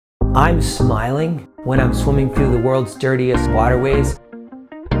I'm smiling when I'm swimming through the world's dirtiest waterways,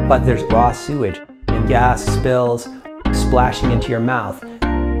 but there's raw sewage and gas spills splashing into your mouth.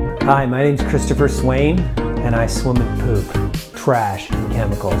 Hi, my name's Christopher Swain, and I swim in poop, trash, and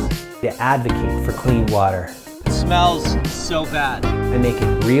chemicals. I advocate for clean water. It smells so bad. I make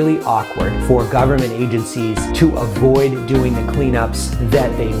it really awkward for government agencies to avoid doing the cleanups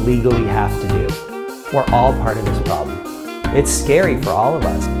that they legally have to do. We're all part of this problem. It's scary for all of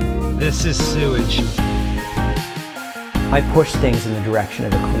us. This is sewage. I push things in the direction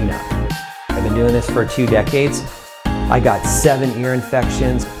of a cleanup. I've been doing this for 2 decades. I got 7 ear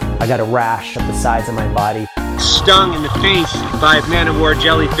infections. I got a rash up the sides of my body. Stung in the face by a man-of-war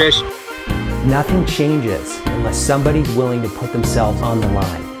jellyfish. Nothing changes unless somebody's willing to put themselves on the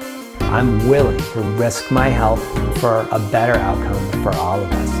line. I'm willing to risk my health for a better outcome for all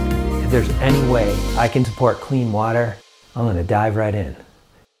of us. If there's any way I can support clean water, I'm going to dive right in.